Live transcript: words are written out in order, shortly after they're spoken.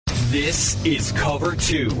This is Cover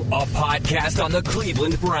 2, a podcast on the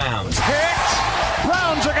Cleveland Browns. Hits!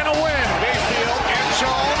 Browns are going to win. Mayfield, end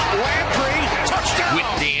zone, Landry, touchdown! With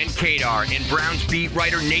Dan Kadar and Browns beat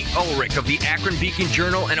writer Nate Ulrich of the Akron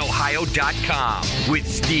Beacon-Journal and Ohio.com. With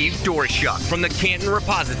Steve Doerschuk from the Canton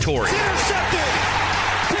Repository. It's intercepted!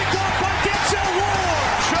 Picked off by Denzel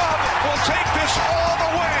Ward! Chubb will take this all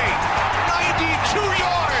the way. 92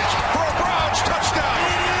 yards for a Browns touchdown.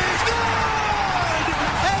 It is good!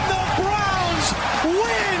 And the Browns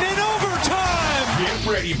win in overtime! Get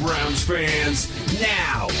ready, Browns fans.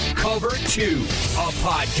 Now, Cover 2, a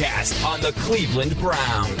podcast on the Cleveland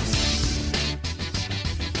Browns.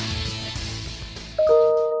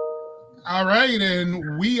 All right,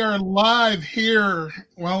 and we are live here.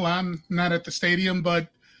 Well, I'm not at the stadium, but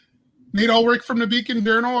Nate Ulrich from the Beacon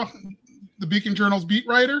Journal, the Beacon Journal's beat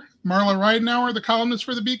writer, Marla Ridenour, the columnist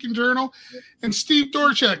for the Beacon Journal, and Steve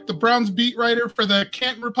Doerschuk, the Browns beat writer for the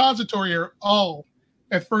Canton Repository, are all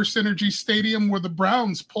at FirstEnergy Stadium, where the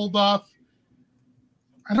Browns pulled off,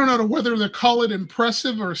 I don't know whether to call it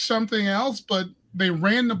impressive or something else, but they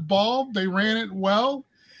ran the ball, they ran it well,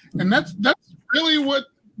 and that's really what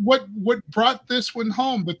brought this one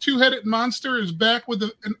home. The two-headed monster is back with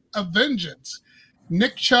a vengeance.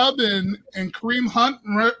 Nick Chubb and Kareem Hunt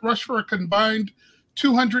rushed for a combined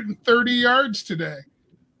 230 yards today.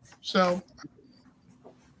 So,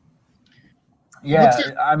 yeah,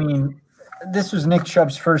 I mean, this was Nick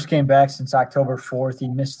Chubb's first game back since October 4th. He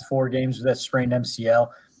missed 4 games with that sprained MCL,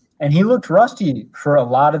 and he looked rusty for a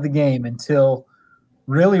lot of the game until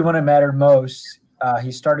really when it mattered most.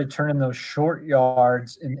 He started turning those short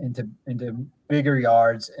yards into bigger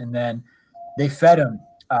yards, and then they fed him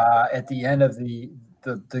at the end of the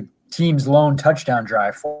team's lone touchdown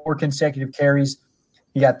drive. 4 consecutive carries.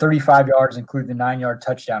 He got 35 yards, including the 9-yard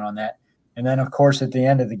touchdown on that. And then, of course, at the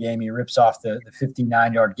end of the game, he rips off the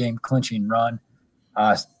 59-yard game-clinching run,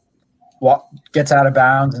 gets out of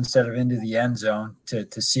bounds instead of into the end zone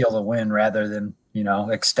to seal the win rather than,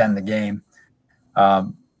 extend the game.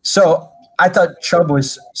 So I thought Chubb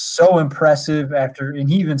was so impressive and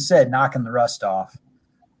he even said knocking the rust off.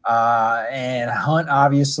 And Hunt,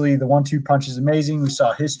 obviously, the 1-2 punch is amazing. We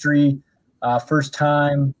saw history. First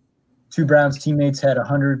time 2 Browns teammates had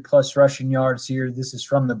 100-plus rushing yards here. This is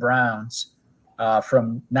from the Browns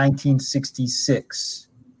from 1966.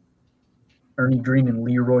 Ernie Green and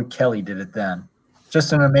Leroy Kelly did it then.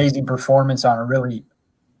 Just an amazing performance on a really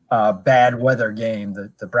bad weather game.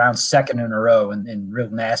 The Browns' second in a row in real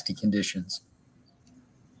nasty conditions.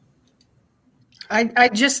 I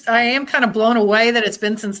am kind of blown away that it's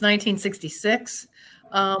been since 1966.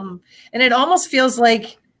 And it almost feels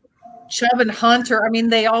like Chubb and Hunt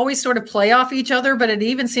they always sort of play off each other, but it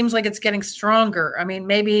even seems like it's getting stronger. I mean,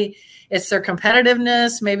 maybe it's their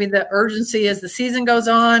competitiveness, maybe the urgency as the season goes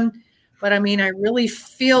on. But I really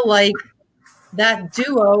feel like that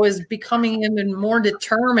duo is becoming even more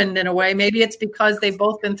determined in a way. Maybe it's because they've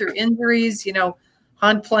both been through injuries,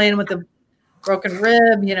 Hunt playing with the broken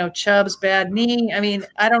rib, Chubb's bad knee.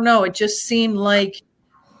 I don't know. It just seemed like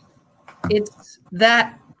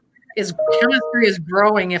chemistry is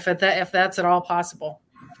growing if that's at all possible.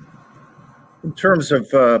 In terms of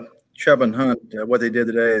Chubb and Hunt, what they did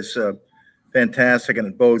today is fantastic, and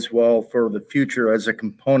it bodes well for the future as a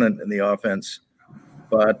component in the offense.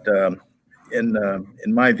 But in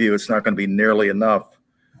my view, it's not going to be nearly enough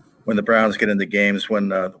when the Browns get into games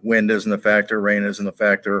when wind isn't a factor, rain isn't a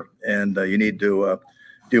factor, and you need to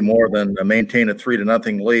do more than maintain a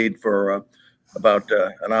 3-0 lead for about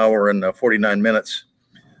an hour and 49 minutes.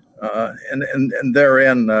 And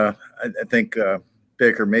therein, I think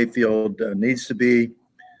Baker Mayfield needs to be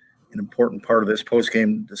an important part of this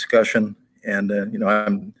post-game discussion. And,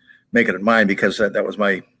 I'm making it mine because that was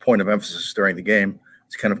my point of emphasis during the game.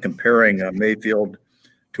 It's kind of comparing Mayfield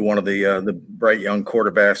to one of the bright young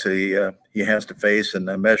quarterbacks that he has to face and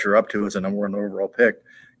measure up to as a number 1 overall pick.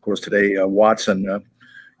 Of course, today, Watson,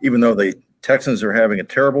 even though the Texans are having a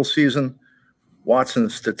terrible season, Watson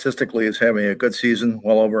statistically is having a good season,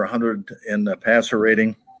 well over 100 in passer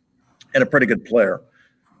rating, and a pretty good player.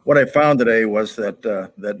 What I found today was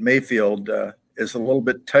that Mayfield is a little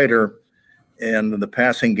bit tighter in the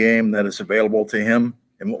passing game that is available to him.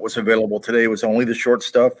 And what was available today was only the short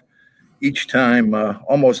stuff. Each time,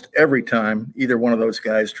 almost every time, either one of those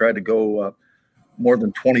guys tried to go more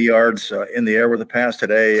than 20 yards in the air with the pass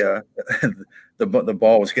today, the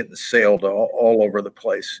ball was getting sailed all over the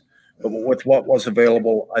place. But with what was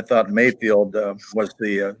available, I thought Mayfield was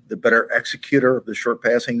the better executor of the short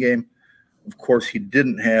passing game. Of course, he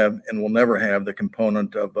didn't have and will never have the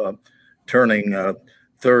component of turning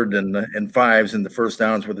third and fives into first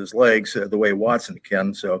downs with his legs the way Watson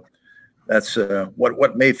can. So that's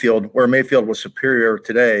where Mayfield was superior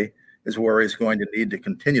today is where he's going to need to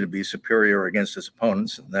continue to be superior against his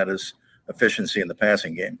opponents, and that is efficiency in the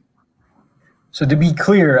passing game. So to be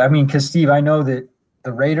clear, I mean, because Steve, I know that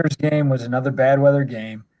the Raiders game was another bad weather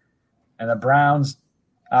game, and the Browns,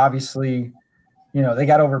 obviously, they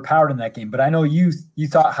got overpowered in that game. But I know you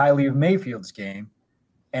thought highly of Mayfield's game,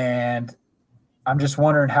 and I'm just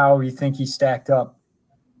wondering how you think he stacked up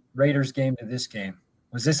Raiders game to this game.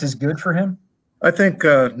 Was this as good for him? I think,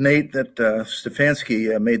 Nate, that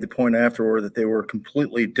Stefanski made the point afterward that they were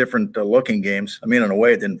completely different looking games. I mean, in a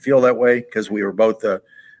way, it didn't feel that way because we were both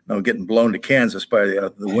getting blown to Kansas by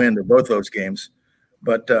the wind of both those games.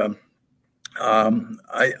 But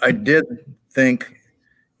I did think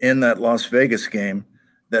in that Las Vegas game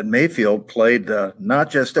that Mayfield played not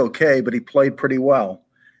just okay, but he played pretty well.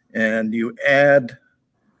 And you add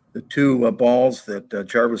the two balls that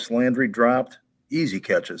Jarvis Landry dropped, easy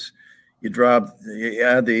catches. You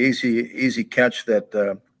add the easy catch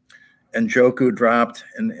that Njoku dropped,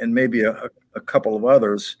 and maybe a couple of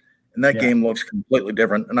others, and that game looks completely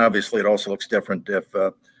different. And obviously, it also looks different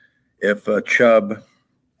if Chubb,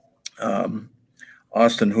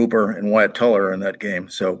 Austin Hooper, and Wyatt Teller are in that game.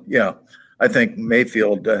 So I think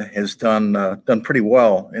Mayfield has done pretty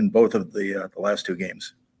well in both of the last two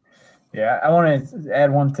games. Yeah, I want to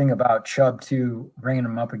add one thing about Chubb too, bringing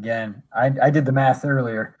him up again. I did the math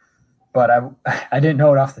earlier, but I didn't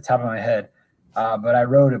know it off the top of my head, but I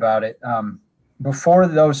wrote about it. Before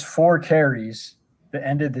those 4 carries that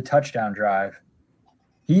ended the touchdown drive,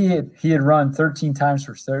 he had run 13 times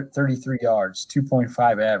for 33 yards,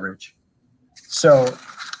 2.5 average. So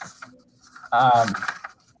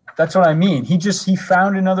that's what I mean. He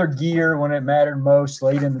found another gear when it mattered most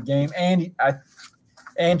late in the game, and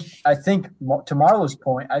I think, to Marla's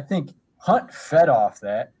point, I think Hunt fed off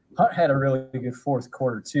that. Hunt had a really good fourth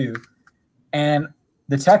quarter too, and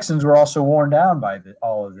the Texans were also worn down by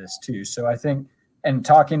all of this too. So I think, and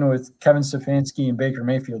talking with Kevin Stefanski and Baker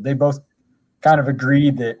Mayfield, they both kind of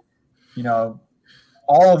agreed that,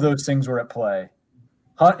 all of those things were at play.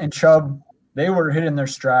 Hunt and Chubb, they were hitting their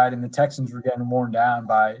stride, and the Texans were getting worn down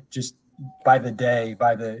by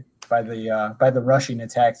the rushing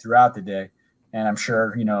attack throughout the day. And I'm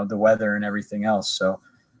sure, the weather and everything else. So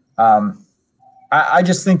I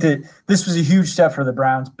just think that this was a huge step for the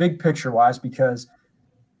Browns, big picture-wise, because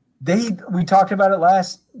we talked about it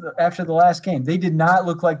after the last game. They did not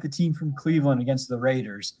look like the team from Cleveland against the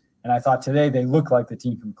Raiders. And I thought today they look like the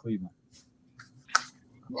team from Cleveland.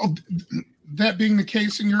 Well, that being the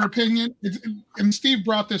case, in your opinion, and Steve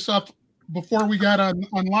brought this up before we got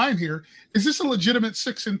online here, is this a legitimate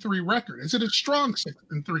 6-3 record? Is it a strong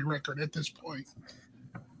 6-3 record at this point?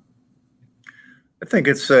 I think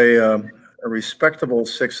it's a respectable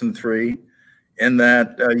 6-3 in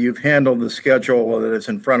that you've handled the schedule that is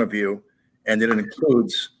in front of you, and it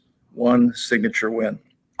includes one signature win.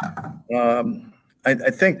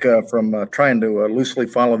 I think from trying to loosely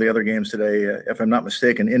follow the other games today, if I'm not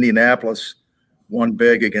mistaken, Indianapolis won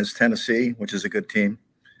big against Tennessee, which is a good team.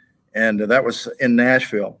 And that was in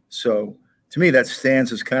Nashville. So to me, that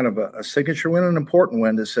stands as kind of a signature win, an important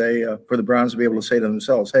win to say for the Browns to be able to say to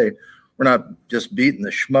themselves, hey, we're not just beating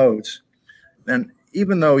the schmoes. And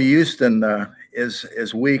even though Houston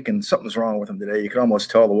is weak and something's wrong with them today, you can almost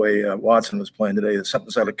tell the way Watson was playing today that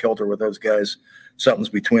something's out of kilter with those guys. Something's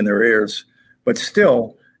between their ears. But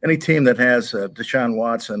still, any team that has Deshaun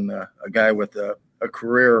Watson, a guy with a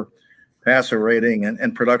career passer rating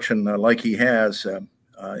and production like he has, to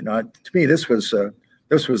me, this was a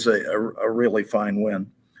really fine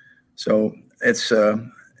win. So it's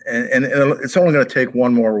and it's only going to take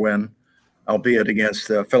one more win, albeit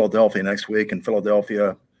against Philadelphia next week. And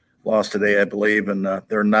Philadelphia lost today, I believe, and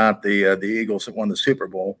they're not the Eagles that won the Super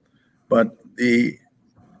Bowl. But the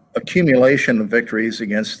accumulation of victories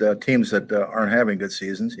against teams that aren't having good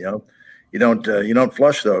seasons, you don't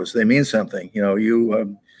flush those. They mean something.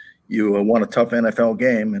 You won a tough NFL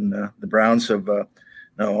game, and the Browns have.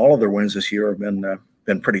 All of their wins this year have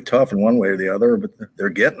been pretty tough in one way or the other, but they're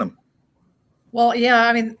getting them. Well, yeah,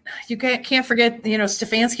 I mean, you can't forget,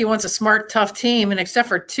 Stefanski wants a smart, tough team, and except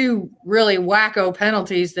for 2 really wacko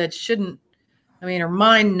penalties that are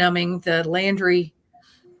mind-numbing, the Landry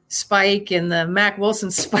spike and the Mac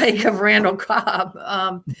Wilson spike of Randall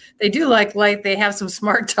Cobb. They do like they have some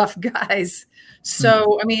smart, tough guys.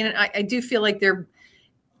 So, I do feel like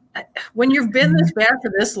when you've been this bad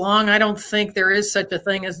for this long, I don't think there is such a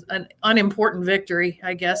thing as an unimportant victory,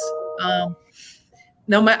 I guess.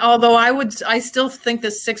 Although I still think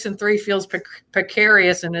this 6-3 feels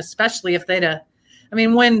precarious, and especially if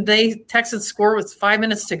when Texans score with 5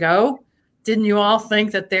 minutes to go, didn't you all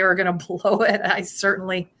think that they were going to blow it? I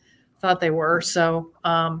certainly thought they were. So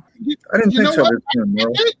I didn't think so.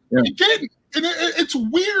 It didn't. And it's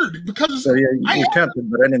weird because you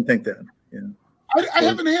tempted, but I didn't think that. Yeah. I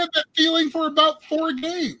haven't had that feeling for about 4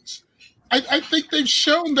 games. I think they've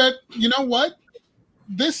shown that, you know what,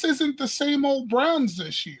 this isn't the same old Browns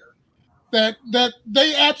this year. That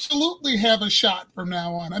they absolutely have a shot from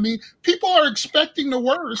now on. I mean, people are expecting the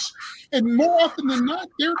worst, and more often than not,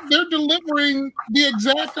 they're delivering the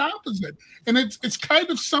exact opposite. And it's kind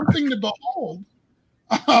of something to behold.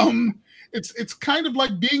 It's kind of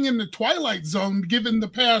like being in the Twilight Zone, given the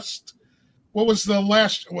past. What was the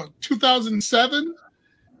last? 2007.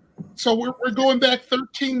 So we're going back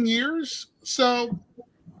 13 years. So.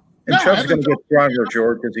 And Chubb's going to get stronger,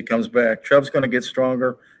 George, as he comes back. Chubb's going to get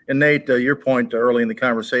stronger. And Nate, your point early in the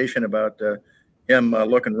conversation about him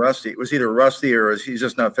looking rusty, it was either rusty or he's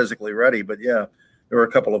just not physically ready. But yeah, there were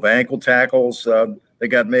a couple of ankle tackles that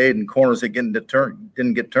got made and corners that didn't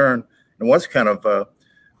get turned. And what's kind of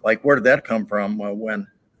like, where did that come from when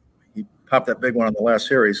he popped that big one on the last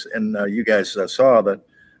series? And you guys saw that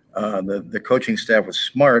the coaching staff was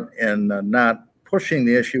smart in not pushing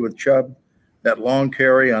the issue with Chubb. That long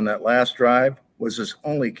carry on that last drive was his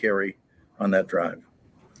only carry on that drive.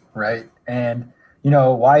 Right. And,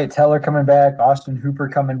 Wyatt Teller coming back, Austin Hooper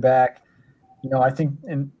coming back. I think,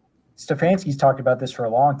 and Stefanski's talked about this for a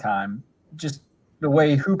long time, just the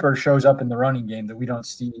way Hooper shows up in the running game that we don't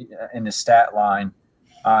see in the stat line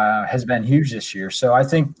has been huge this year. So I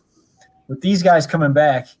think with these guys coming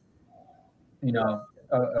back,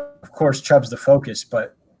 of course, Chubb's the focus,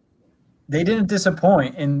 but they didn't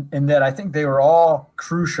disappoint in that. I think they were all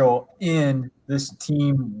crucial in this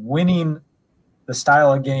team winning the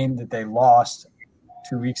style of game that they lost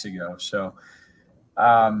 2 weeks ago. So,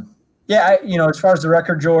 as far as the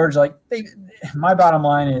record, George, my bottom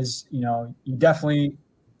line is, you definitely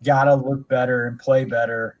got to look better and play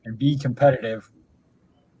better and be competitive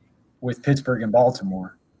with Pittsburgh and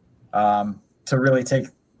Baltimore to really take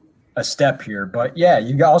a step here. But, yeah,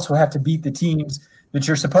 you also have to beat the teams that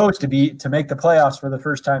you're supposed to beat to make the playoffs for the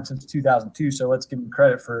first time since 2002. So let's give them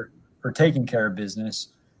credit for taking care of business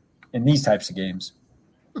in these types of games.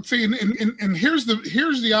 Let's see, and here's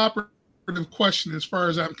the operative question as far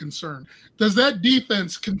as I'm concerned. Does that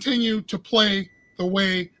defense continue to play the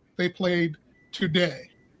way they played today?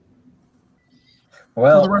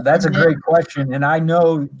 Well, that's a great question. And I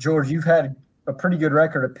know, George, you've had a pretty good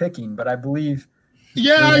record of picking, but I believe –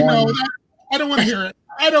 yeah, I know. I don't want to hear it.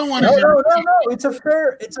 I don't want to hear it. No. It's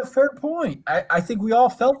a fair point. I think we all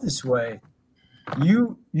felt this way.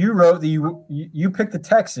 You wrote that you picked the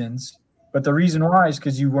Texans, but the reason why is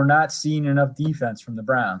because you were not seeing enough defense from the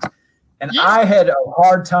Browns. And yeah. I had a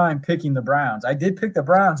hard time picking the Browns. I did pick the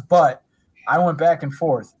Browns, but I went back and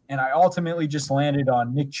forth, and I ultimately just landed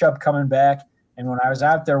on Nick Chubb coming back. And when I was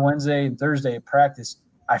out there Wednesday and Thursday at practice,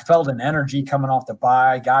 I felt an energy coming off the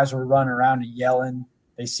bye. Guys were running around and yelling.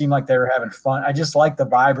 They seemed like they were having fun. I just liked the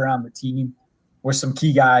vibe around the team with some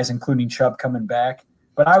key guys, including Chubb, coming back.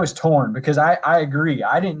 But I was torn because I agree.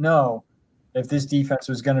 I didn't know if this defense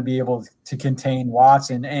was going to be able to contain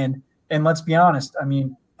Watson. And let's be honest, I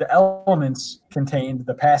mean, the elements contained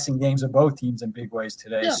the passing games of both teams in big ways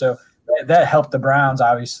today. Yeah. So that helped the Browns,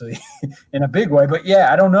 obviously, in a big way. But,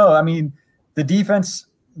 yeah, I don't know. I mean, the defense,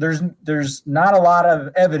 there's not a lot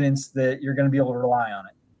of evidence that you're going to be able to rely on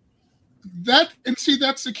it.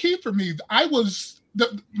 That's the key for me.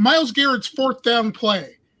 Myles Garrett's fourth down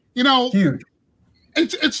play. Huge.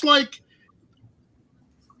 It's like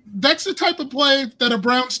that's the type of play that a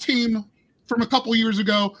Browns team from a couple years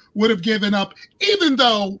ago would have given up, even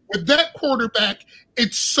though with that quarterback,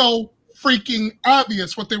 it's so freaking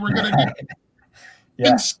obvious what they were going to do.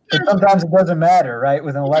 Yeah, and sometimes it doesn't matter, right?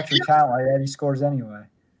 With an electric talent like that, he scores anyway.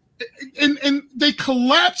 And they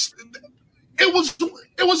collapsed. It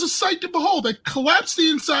was a sight to behold. They collapsed the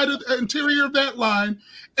interior of that line,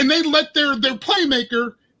 and they let their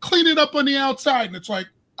playmaker clean it up on the outside. And it's like,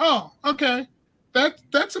 oh, okay,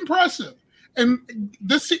 that's impressive. And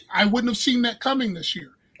I wouldn't have seen that coming this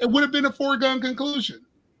year. It would have been a foregone conclusion.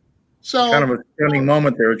 So kind of a stunning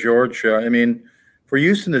moment there, George. I mean, for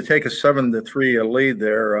Houston to take a 7-3 lead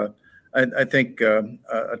there, I think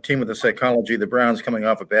a team with the psychology, the Browns coming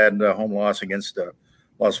off a bad home loss against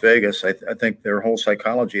Las Vegas, I think their whole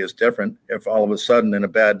psychology is different. If all of a sudden in a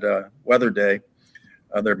bad weather day,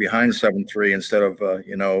 they're behind 7-3 instead of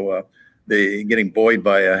they getting buoyed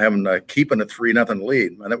by keeping a 3-0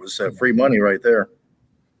 lead, and it was free money right there.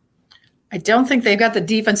 I don't think they've got the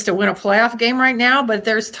defense to win a playoff game right now, but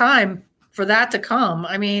there's time for that to come.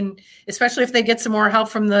 I mean, especially if they get some more help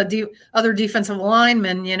from the other defensive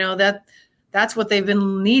linemen, that that's what they've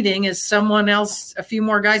been needing is someone else, a few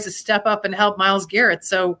more guys to step up and help Myles Garrett.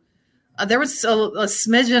 So there was a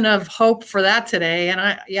smidgen of hope for that today. And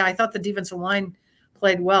I thought the defensive line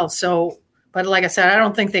played well. So, but like I said, I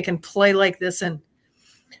don't think they can play like this and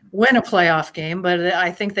win a playoff game, but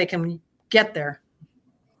I think they can get there.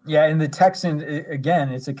 Yeah, and the Texans, again,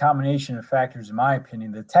 it's a combination of factors, in my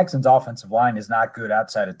opinion. The Texans' offensive line is not good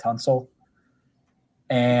outside of Tunsil.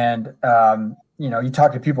 And, you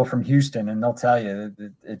talk to people from Houston, and they'll tell you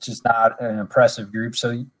that it's just not an impressive group.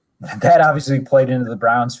 So that obviously played into the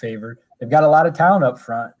Browns' favor. They've got a lot of talent up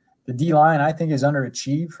front. The D-line, I think, is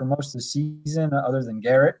underachieved for most of the season other than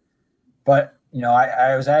Garrett. But,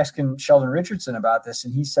 I was asking Sheldon Richardson about this,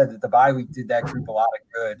 and he said that the bye week did that group a lot of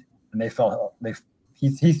good, and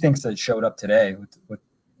he thinks that it showed up today.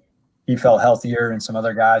 He felt healthier and some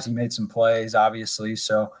other guys. He made some plays, obviously.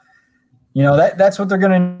 So, that's what they're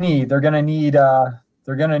going to need. They're going to need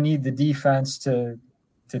the defense to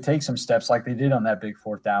take some steps like they did on that big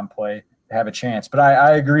fourth down play to have a chance. But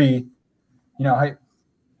I agree. Winning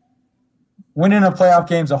a playoff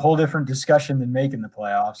game is a whole different discussion than making the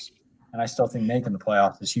playoffs. And I still think making the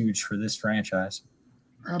playoffs is huge for this franchise.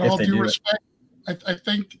 With all due respect, I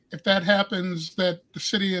think if that happens, that the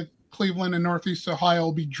city of Cleveland and Northeast Ohio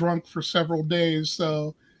will be drunk for several days.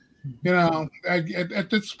 So, at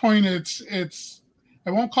this point, it's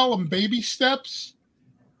I won't call them baby steps,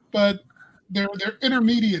 but they're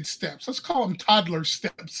intermediate steps. Let's call them toddler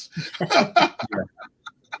steps. Yeah.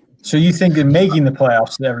 So you think in making the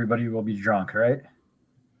playoffs, everybody will be drunk, right?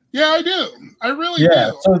 Yeah, I do. I really do.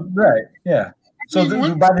 Yeah. So right. Yeah. So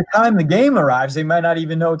by the time the game arrives, they might not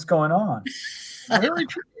even know what's going on. Very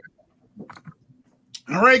true.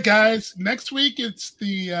 All right, guys. Next week, it's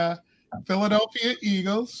the Philadelphia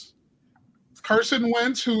Eagles. Carson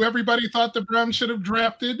Wentz, who everybody thought the Browns should have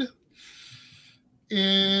drafted,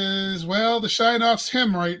 is, the shine-off's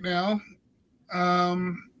him right now.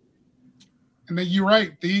 And then you're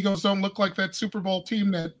right. The Eagles don't look like that Super Bowl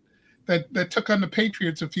team that took on the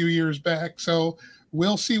Patriots a few years back. So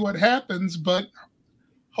we'll see what happens, but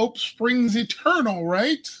hope springs eternal,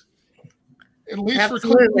 right? At least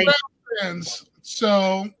Absolutely. for Cleveland fans.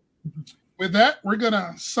 So with that, we're going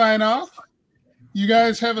to sign off. You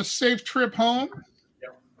guys have a safe trip home.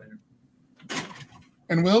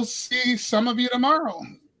 And we'll see some of you tomorrow,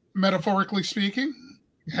 metaphorically speaking.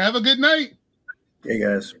 Have a good night. Hey,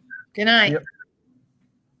 guys. Good night. Yep.